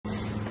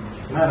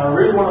Man, I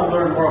really want to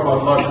learn more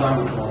about large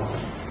language models.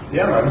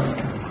 Yeah,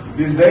 man.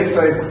 These days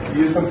I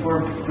use them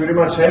for pretty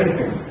much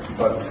anything,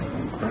 but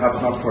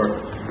perhaps not for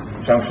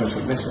junction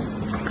submissions.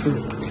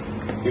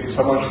 Did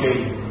someone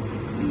say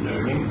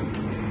learning?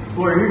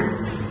 Who are you?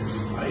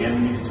 I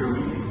am Mr.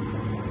 Reed.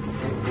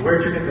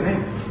 Where'd you get the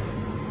name?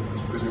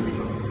 It's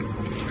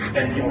ReadALot.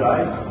 And you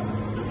guys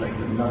look like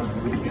you're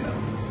not big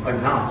enough.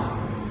 I'm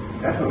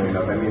not. Definitely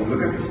not. I mean,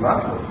 look at these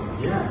muscles.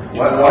 Yeah.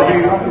 Why do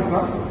you have these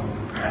muscles?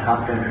 I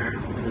have them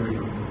as a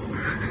ReadALot.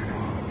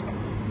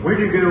 Where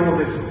do you get all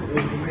this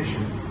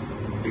information?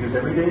 Because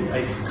every day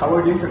I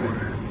scour the internet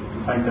to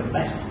find the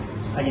best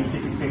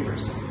scientific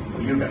papers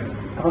for you guys.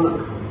 Have a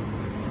look.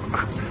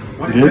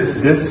 What is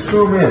this? That's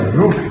true, man.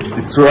 Look,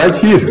 it's right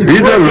here.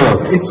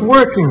 ReadALot. It's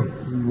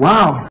working.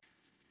 Wow.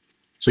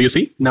 So you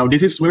see, now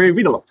this is where I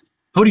read a lot.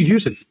 How do you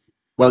use it?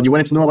 Well, you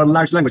wanted to know about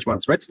large language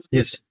models, right?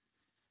 Yes.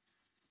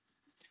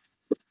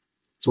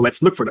 So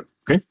let's look for them,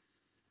 okay?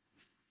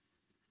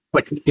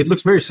 Like, It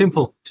looks very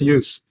simple to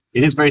use.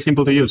 it is very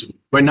simple to use.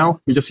 Right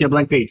now, you just see a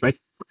blank page, right?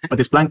 But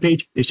this blank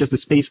page is just the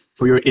space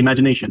for your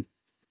imagination.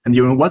 And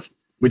you know what?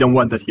 We don't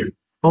want that here.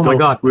 Oh my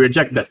God. We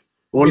reject that.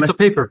 It's a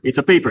paper. It's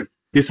a paper.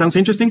 This sounds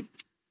interesting?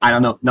 I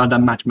don't know. Not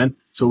that much, man.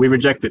 So we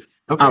reject it.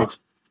 Okay. Out.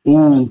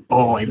 Ooh.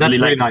 Oh, I That's really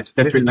like very nice. it.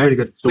 That's This really is nice. very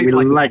good. So we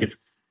like it.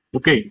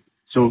 Okay.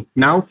 So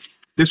now,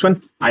 this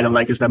one, I don't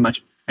like this that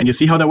much. And you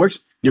see how that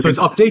works? So it's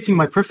updating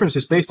my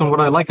preferences based on what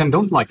I like and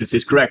don't like. This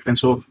is correct. And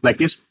so, like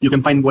this, you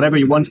can find whatever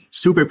you want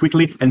super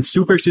quickly and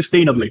super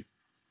sustainably.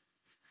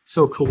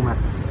 So cool, man.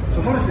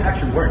 So how does it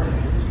actually work?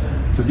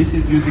 So this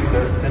is using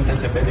the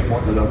sentence embedding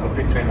model of a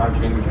pre-trained large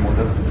language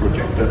models to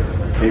project the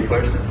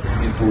papers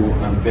into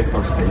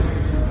vector space.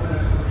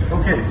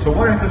 Okay, so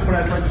what happens when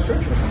I try to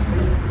search for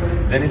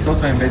something? Then it's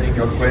also embedding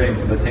your query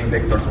into the same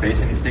vector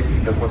space, and it's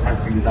taking the cosine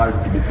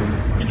similarity between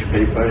each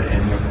paper and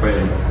your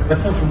query.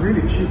 That sounds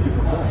really cheap to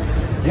perform.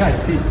 Yeah,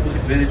 it is.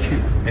 It's very cheap,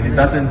 and it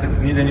doesn't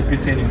need any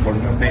pre-training for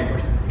new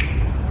papers.